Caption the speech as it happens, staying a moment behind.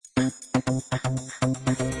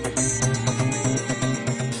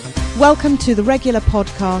Welcome to the regular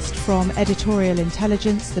podcast from Editorial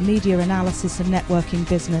Intelligence, the media analysis and networking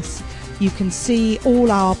business. You can see all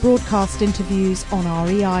our broadcast interviews on our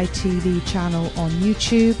EITV channel on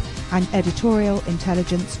YouTube and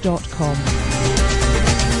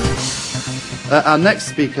editorialintelligence.com. Our next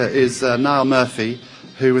speaker is Niall Murphy,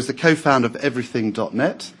 who was the co-founder of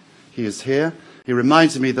Everything.net. He is here. He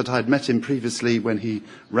reminds me that I'd met him previously when he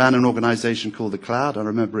ran an organisation called The Cloud. I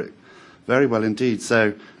remember it very well indeed.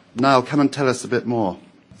 So, Niall, come and tell us a bit more.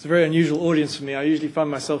 It's a very unusual audience for me. I usually find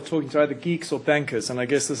myself talking to either geeks or bankers, and I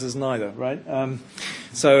guess this is neither, right?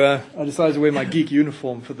 So I decided to wear my geek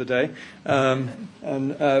uniform for the day. And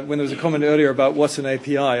when there was a comment earlier about what's an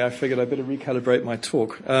API, I figured I'd better recalibrate my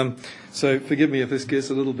talk. So forgive me if this gets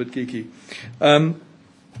a little bit geeky.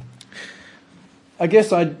 I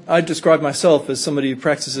guess I'd describe myself as somebody who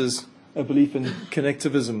practices a belief in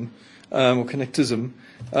connectivism, or connectism,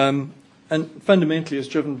 and fundamentally is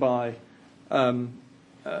driven by,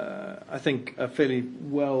 I think, a fairly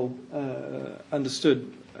well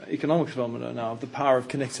understood economic phenomenon now of the power of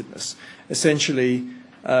connectedness. Essentially,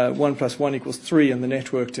 1 + 1 = 3 in the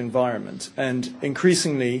networked environment. And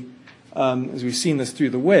increasingly, as we've seen this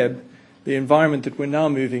through the web, the environment that we're now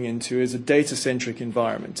moving into is a data-centric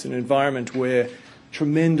environment, an environment where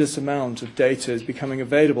tremendous amount of data is becoming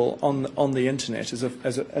available on the internet as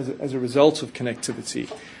a result of connectivity.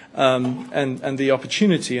 And the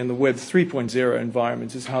opportunity in the Web 3.0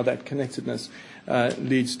 environment is how that connectedness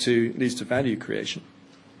leads to value creation.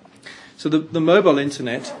 So the mobile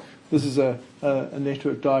internet, this is a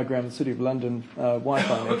network diagram of the City of London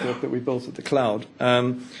Wi-Fi network that we built at the Cloud.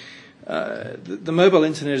 The mobile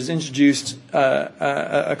internet has introduced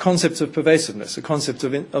a concept of pervasiveness, a concept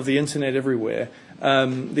of the internet everywhere,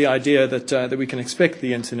 the idea that we can expect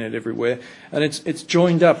the internet everywhere, and it's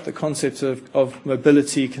joined up the concepts of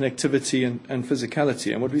mobility, connectivity, and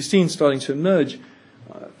physicality. And what we've seen starting to emerge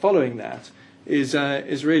following that is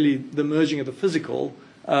really the merging of the physical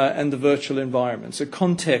and the virtual environment. So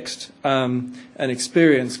context and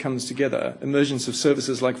experience comes together. Emergence of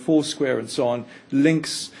services like Foursquare and so on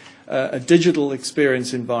links a digital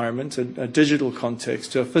experience environment, a digital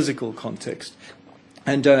context to a physical context.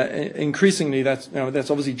 And increasingly that's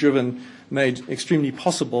obviously made extremely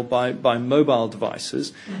possible by mobile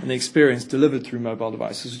devices and the experience delivered through mobile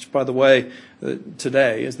devices, which, by the way,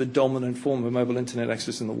 today is the dominant form of mobile internet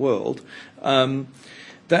access in the world.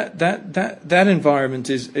 That environment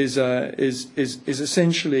is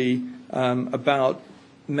essentially about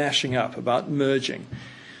mashing up, about merging.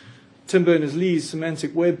 Tim Berners-Lee's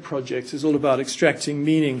semantic web project is all about extracting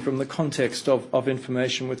meaning from the context of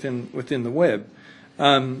information within the web.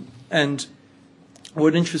 And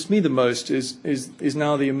what interests me the most is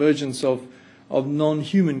now the emergence of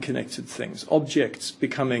non-human connected things, objects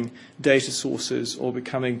becoming data sources or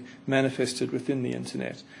becoming manifested within the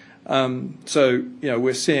internet. So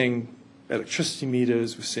we're seeing electricity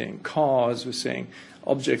meters, we're seeing cars, we're seeing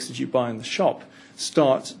objects that you buy in the shop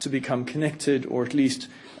start to become connected, or at least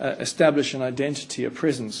establish an identity, a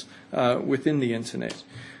presence within the internet.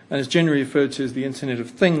 And it's generally referred to as the Internet of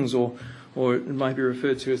Things, or it might be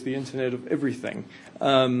referred to as the Internet of Everything,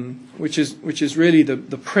 which is really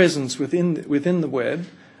the presence within the web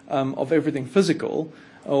of everything physical,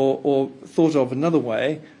 or thought of another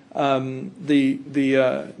way, the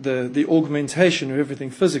augmentation of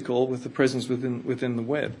everything physical with the presence within the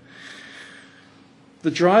web. The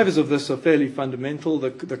drivers of this are fairly fundamental.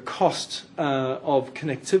 The cost of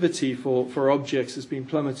connectivity for objects has been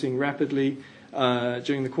plummeting rapidly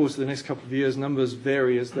during the course of the next couple of years. Numbers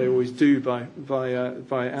vary, as they always do, by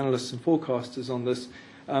analysts and forecasters on this.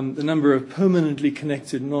 The number of permanently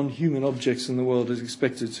connected non-human objects in the world is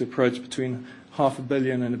expected to approach between 500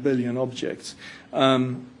 million and 1 billion objects.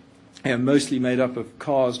 Mostly made up of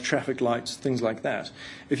cars, traffic lights, things like that.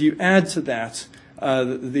 If you add to that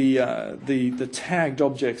the tagged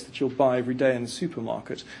objects that you'll buy every day in the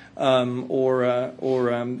supermarket, or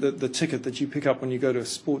the ticket that you pick up when you go to a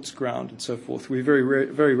sports ground and so forth, we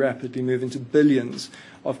very rapidly move into billions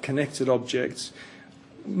of connected objects,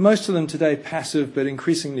 most of them today passive but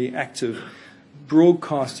increasingly active,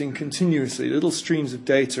 broadcasting continuously little streams of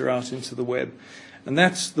data out into the web. And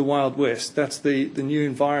that's the Wild West. That's the new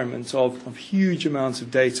environment of huge amounts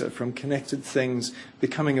of data from connected things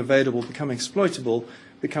becoming available, becoming exploitable,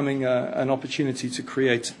 becoming an opportunity to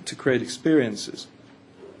create experiences.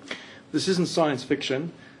 This isn't science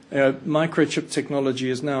fiction. Microchip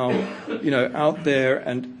technology is now, out there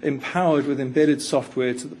and empowered with embedded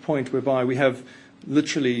software to the point whereby we have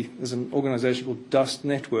literally, there's an organization called Dust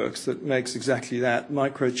Networks that makes exactly that,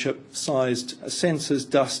 microchip-sized sensors,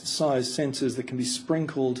 dust-sized sensors that can be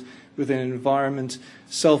sprinkled within an environment,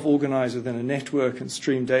 self-organize within a network, and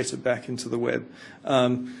stream data back into the web.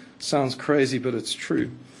 Sounds crazy, but it's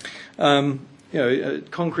true.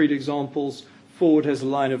 Concrete examples, Ford has a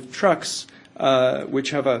line of trucks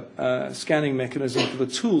which have a scanning mechanism for the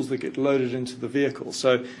tools that get loaded into the vehicle.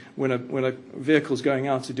 So when a vehicle is going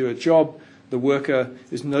out to do a job, the worker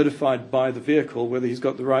is notified by the vehicle whether he's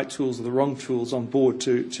got the right tools or the wrong tools on board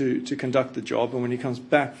to conduct the job. And when he comes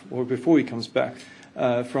back, or before he comes back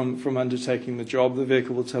from undertaking the job, the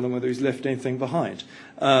vehicle will tell him whether he's left anything behind,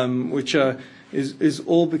 which is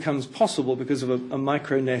all becomes possible because of a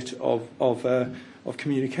micronet of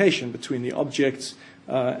communication between the objects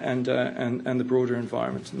and the broader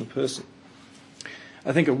environment and the person.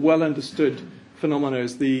 I think a well understood phenomenon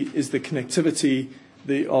is the connectivity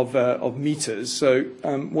of meters. So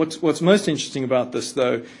what's most interesting about this,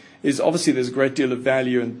 though, is obviously there's a great deal of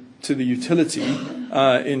value to the utility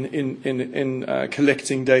in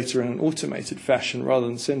collecting data in an automated fashion rather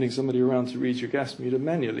than sending somebody around to read your gas meter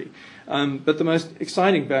manually. But the most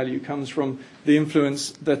exciting value comes from the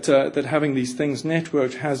influence that having these things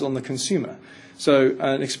networked has on the consumer. So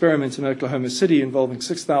an experiment in Oklahoma City involving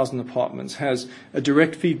 6,000 apartments has a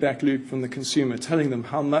direct feedback loop from the consumer telling them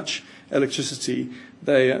how much electricity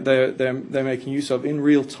they're making use of in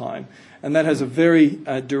real time. And that has a very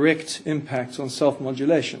direct impact on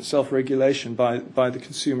self-modulation, self-regulation by the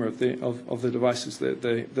consumer of the devices that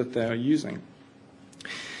they are using.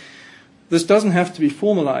 This doesn't have to be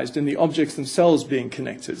formalized in the objects themselves being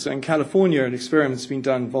connected. So in California, an experiment's been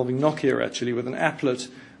done involving Nokia, actually, with an applet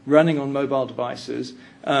running on mobile devices,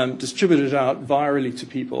 distributed out virally to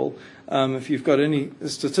people. If you've got any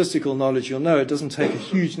statistical knowledge, you'll know it doesn't take a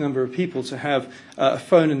huge number of people to have a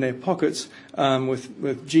phone in their pockets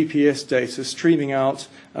with GPS data streaming out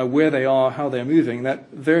where they are, how they're moving. That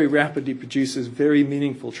very rapidly produces very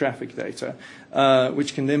meaningful traffic data,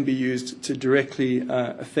 which can then be used to directly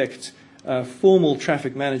affect formal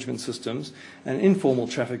traffic management systems and informal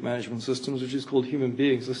traffic management systems, which is called human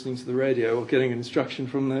beings listening to the radio or getting an instruction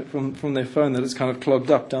from their phone that it's kind of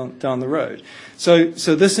clogged up down the road. So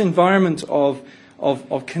this environment of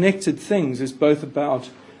connected things is both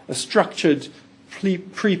about a structured,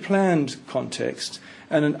 pre-planned context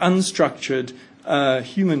and an unstructured,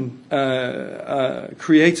 human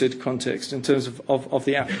created context in terms of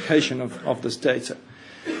the application of this data.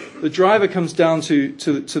 The driver comes down to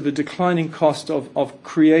the declining cost of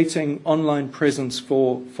creating online presence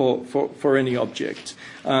for any object.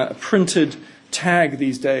 A printed tag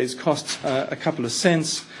these days costs a couple of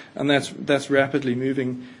cents, and that's rapidly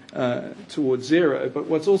moving towards zero. But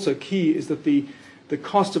what's also key is that the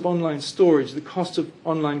cost of online storage, the cost of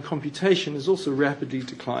online computation is also rapidly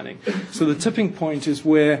declining. So the tipping point is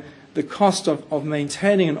where the cost of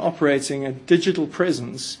maintaining and operating a digital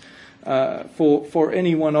presence for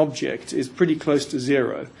any one object is pretty close to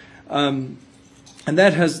zero. And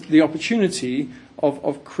that has the opportunity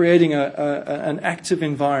of creating an active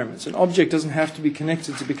environment. An object doesn't have to be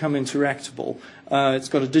connected to become interactable. It's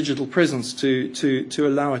got a digital presence to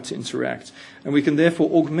allow it to interact. And we can therefore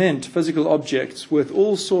augment physical objects with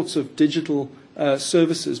all sorts of digital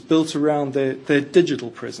services built around their digital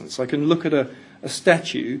presence. I can look at a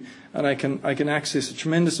statue, and I can access a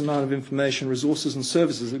tremendous amount of information, resources, and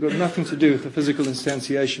services that have got nothing to do with the physical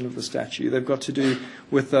instantiation of the statue. They've got to do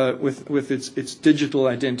with its digital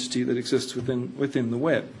identity that exists within the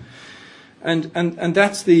web. And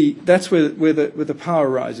that's where the power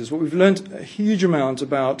rises. What we've learned a huge amount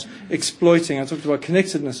about exploiting. I talked about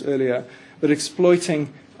connectedness earlier, but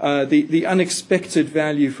exploiting the unexpected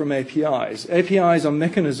value from APIs. APIs are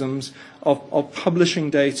mechanisms of publishing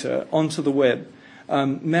data onto the web.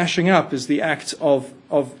 Mashing up is the act of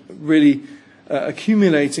really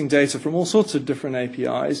accumulating data from all sorts of different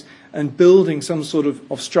APIs and building some sort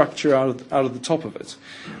of structure out of the top of it.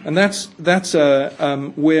 And that's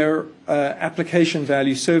where application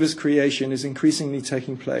value, service creation is increasingly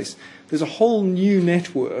taking place. There's a whole new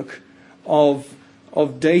network of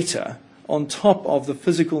data on top of the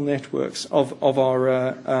physical networks of our,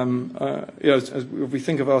 as we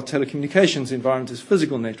think of our telecommunications environment as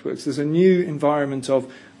physical networks, there's a new environment of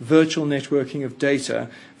virtual networking of data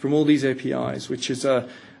from all these APIs, which is the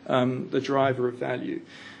driver of value.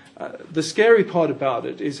 The scary part about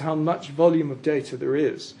it is how much volume of data there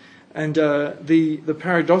is. And the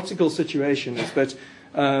paradoxical situation is that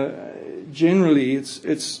generally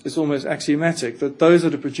it's almost axiomatic that those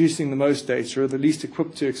that are producing the most data are the least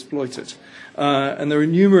equipped to exploit it. And there are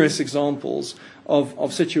numerous examples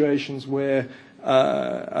of situations where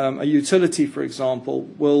a utility, for example,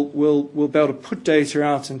 will be able to put data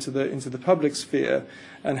out into the public sphere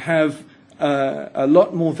and have a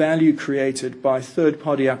lot more value created by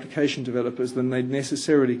third-party application developers than they'd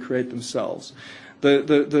necessarily create themselves.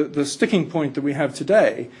 The sticking point that we have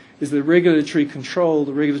today is the regulatory control,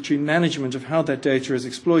 the regulatory management of how that data is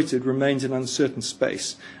exploited remains in uncertain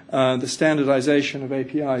space. The standardization of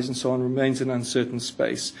APIs and so on remains in uncertain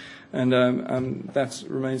space, and that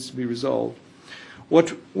remains to be resolved.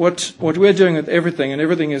 What we're doing with everything, and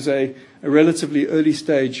everything is a relatively early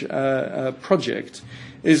stage project,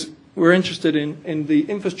 is we're interested in the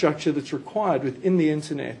infrastructure that's required within the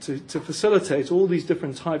internet to facilitate all these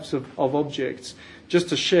different types of objects just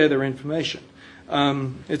to share their information.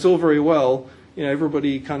 It's all very well,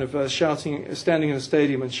 everybody kind of standing in a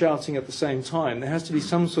stadium and shouting at the same time. There has to be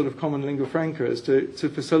some sort of common lingua franca as to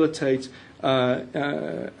facilitate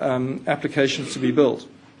applications to be built.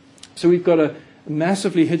 So we've got a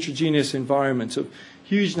massively heterogeneous environment of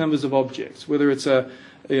huge numbers of objects, whether it's a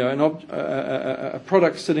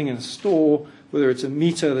product sitting in a store, whether it's a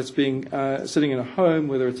meter that's being sitting in a home,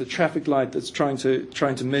 whether it's a traffic light that's trying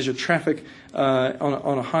to measure traffic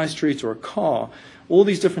on a high street or a car. All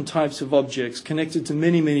these different types of objects connected to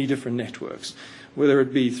many, many different networks, whether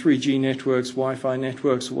it be 3G networks, Wi-Fi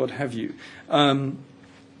networks, or what have you. And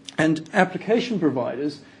application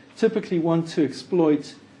providers typically want to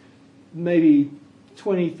exploit maybe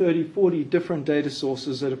 20, 30, 40 different data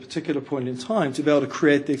sources at a particular point in time to be able to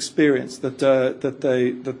create the experience that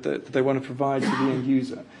they want to provide to the end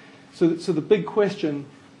user. So the big question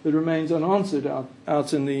that remains unanswered out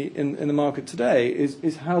in the market today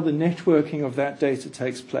is how the networking of that data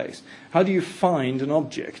takes place. How do you find an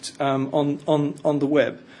object on the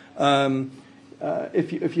web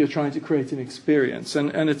if you're trying to create an experience?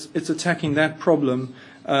 And it's attacking that problem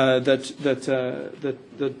that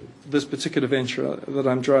this particular venture that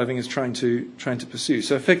I'm driving is trying to pursue.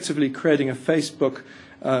 So effectively creating a Facebook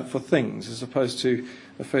for things as opposed to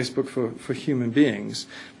a Facebook for human beings,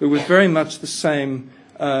 but with very much the same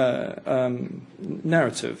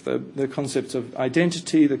narrative, the concept of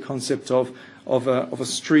identity, the concept of a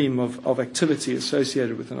stream of activity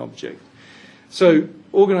associated with an object. So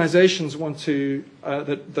organizations want to,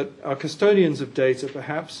 that are custodians of data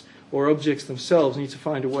perhaps, or objects themselves, need to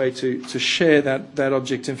find a way to share that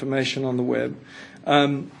object information on the web.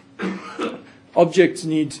 Objects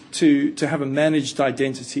need to have a managed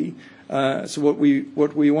identity. So what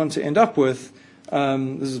we want to end up with,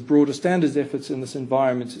 this is broader standards efforts in this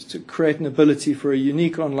environment, is to create an ability for a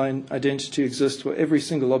unique online identity to exist for every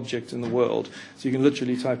single object in the world. So you can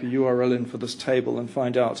literally type a URL in for this table and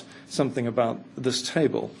find out something about this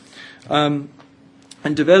table.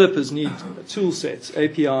 And developers need tool sets,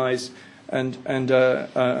 APIs, and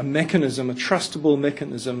a mechanism, a trustable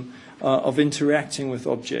mechanism of interacting with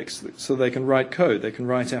objects so they can write code, they can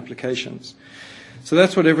write applications. So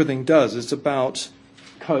that's what everything does. It's about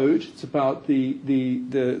code, it's about the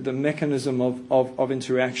mechanism of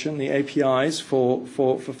interaction, the APIs for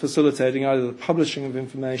facilitating either the publishing of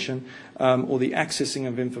information or the accessing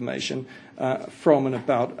of information from and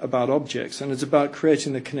about objects. And it's about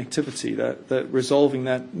creating the connectivity, that resolving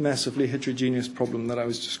that massively heterogeneous problem that I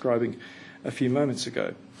was describing a few moments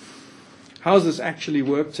ago. How does this actually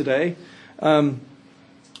work today?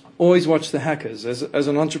 Always watch the hackers. As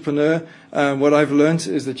an entrepreneur, what I've learned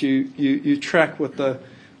is that you track what the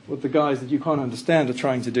guys that you can't understand are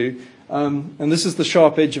trying to do. And this is the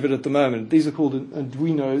sharp edge of it at the moment. These are called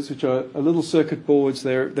Arduinos, which are little circuit boards.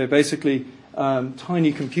 They're basically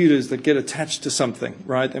tiny computers that get attached to something,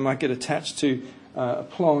 right? They might get attached to a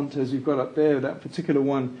plant, as you've got up there. That particular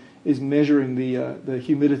one is measuring the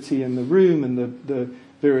humidity in the room and the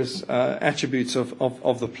various attributes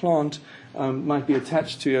of the plant. Might be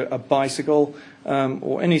attached to a bicycle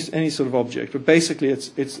or any sort of object, but basically it's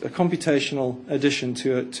a computational addition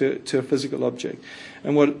to a physical object.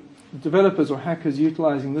 And what developers or hackers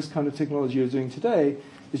utilizing this kind of technology are doing today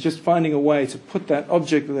is just finding a way to put that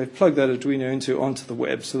object that they've plugged that Arduino into onto the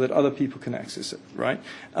web so that other people can access it, right?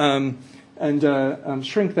 And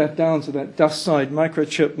shrink that down to that dust-side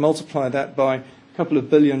microchip, multiply that by a couple of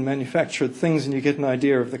billion manufactured things, and you get an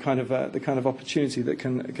idea of the kind of opportunity that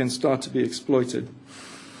can start to be exploited.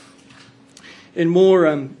 In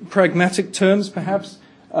more pragmatic terms, perhaps,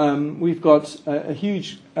 we've got a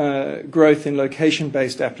huge growth in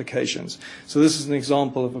location-based applications. So this is an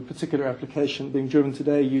example of a particular application being driven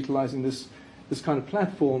today utilizing this kind of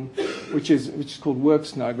platform, which is called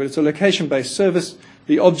WorkSnug. But it's a location-based service.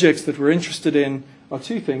 The objects that we're interested in are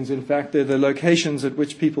two things. In fact, they're the locations at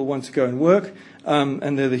which people want to go and work,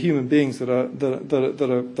 and they're the human beings that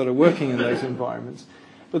are working in those environments.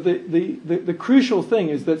 But the crucial thing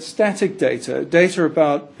is that static data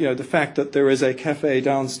about the fact that there is a cafe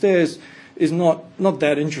downstairs, is not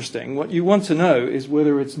that interesting. What you want to know is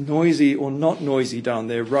whether it's noisy or not noisy down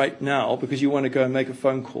there right now because you want to go and make a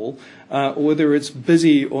phone call, or whether it's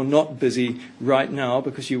busy or not busy right now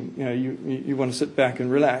because you want to sit back and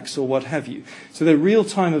relax or what have you. So the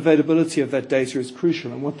real-time availability of that data is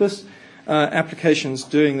crucial. And what this application is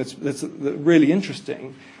doing that's really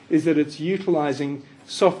interesting is that it's utilizing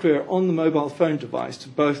software on the mobile phone device to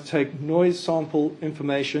both take noise sample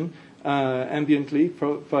information ambiently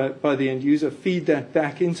by the end user, feed that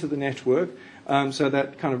back into the network, so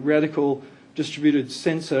that kind of radical distributed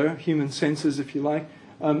sensor, human sensors if you like,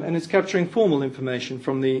 and it's capturing formal information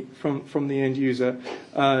from the end user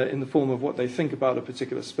in the form of what they think about a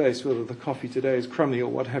particular space, whether the coffee today is crummy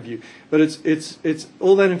or what have you. But it's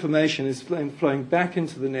all that information is flowing back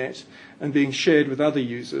into the net and being shared with other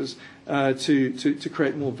users to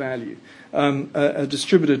create more value. A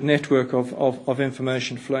distributed network of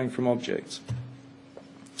information flowing from objects.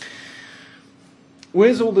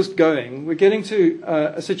 Where's all this going? We're getting to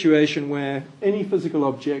a situation where any physical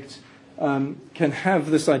object can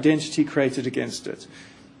have this identity created against it.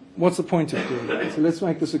 What's the point of doing that? So let's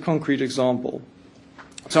make this a concrete example.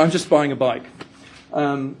 So I'm just buying a bike.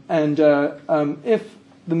 If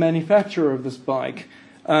the manufacturer of this bike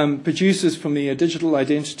produces for me a digital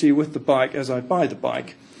identity with the bike as I buy the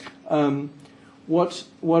bike, what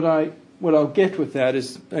I'll get with that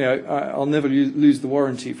is, I'll never lose the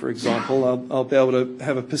warranty, for example. I'll be able to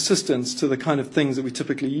have a persistence to the kind of things that we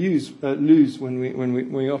typically lose when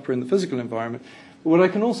we operate in the physical environment. But what I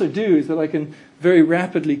can also do is that I can very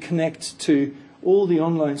rapidly connect to all the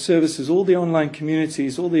online services, all the online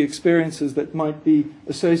communities, all the experiences that might be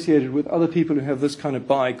associated with other people who have this kind of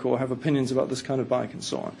bike or have opinions about this kind of bike and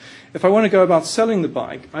so on. If I want to go about selling the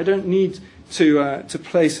bike, I don't need to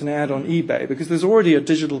place an ad on eBay because there's already a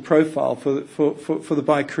digital profile for the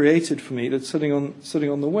bike created for me that's sitting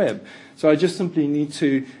on the web. So I just simply need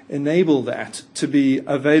to enable that to be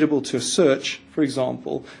available to a search, for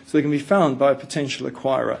example, so they can be found by a potential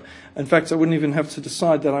acquirer. In fact, I wouldn't even have to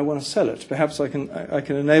decide that I want to sell it. Perhaps I can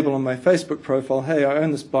enable on my Facebook profile, hey, I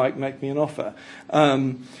own this bike, make me an offer.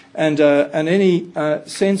 And any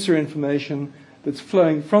sensor information that's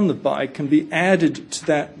flowing from the bike can be added to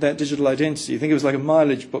that digital identity. Think of it as like a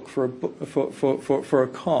mileage book for a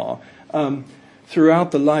car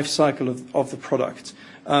throughout the life cycle of the product.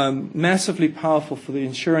 Massively powerful for the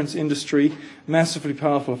insurance industry, massively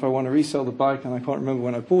powerful if I want to resell the bike and I can't remember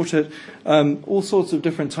when I bought it. All sorts of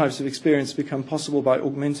different types of experience become possible by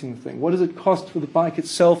augmenting the thing. What does it cost for the bike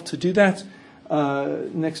itself to do that?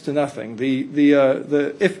 Next to nothing.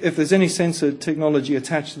 If there's any sensor technology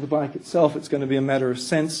attached to the bike itself, it's going to be a matter of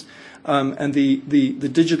cents, and the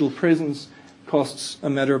digital presence costs a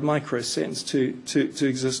matter of microcents to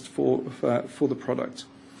exist for the product.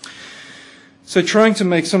 So trying to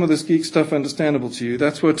make some of this geek stuff understandable to you,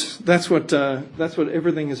 that's what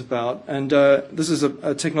everything is about. And this is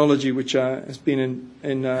a technology which has been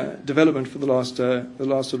in development for the last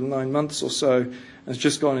sort of 9 months or so. Has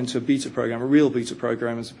just gone into a beta program, a real beta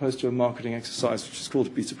program, as opposed to a marketing exercise, which is called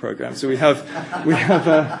a beta program. So we have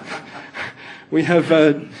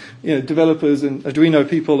developers and Arduino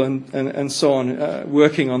people and so on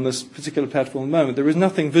working on this particular platform at the moment. There is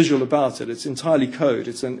nothing visual about it. It's entirely code.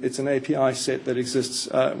 It's an API set that exists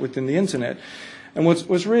within the internet. And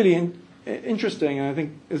what's really interesting, and I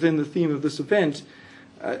think is in the theme of this event,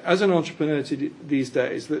 as an entrepreneur these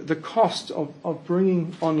days, the cost of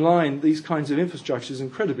bringing online these kinds of infrastructure is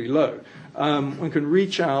incredibly low. One can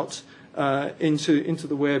reach out into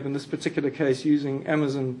the web, in this particular case using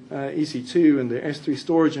Amazon EC2 and the S3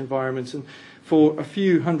 storage environments, and for a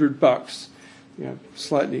few $100,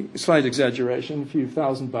 slight exaggeration, a few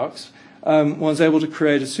 $1,000, one's able to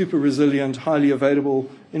create a super resilient, highly available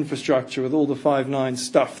infrastructure with all the 5.9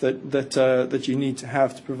 stuff that you need to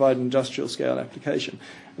have to provide an industrial scale application.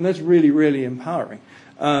 And that's really, really empowering.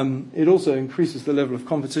 It also increases the level of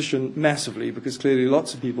competition massively because clearly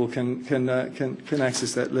lots of people can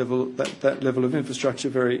access that level of infrastructure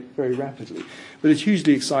very, very rapidly. But it's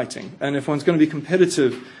hugely exciting. And if one's going to be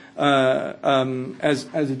competitive as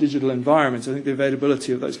a digital environment, I think the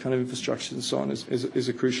availability of those kind of infrastructures and so on is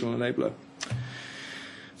a crucial enabler.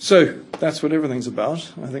 So that's what everything's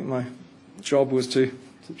about. I think my job was to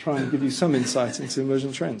try and give you some insight into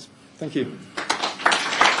emerging trends. Thank you.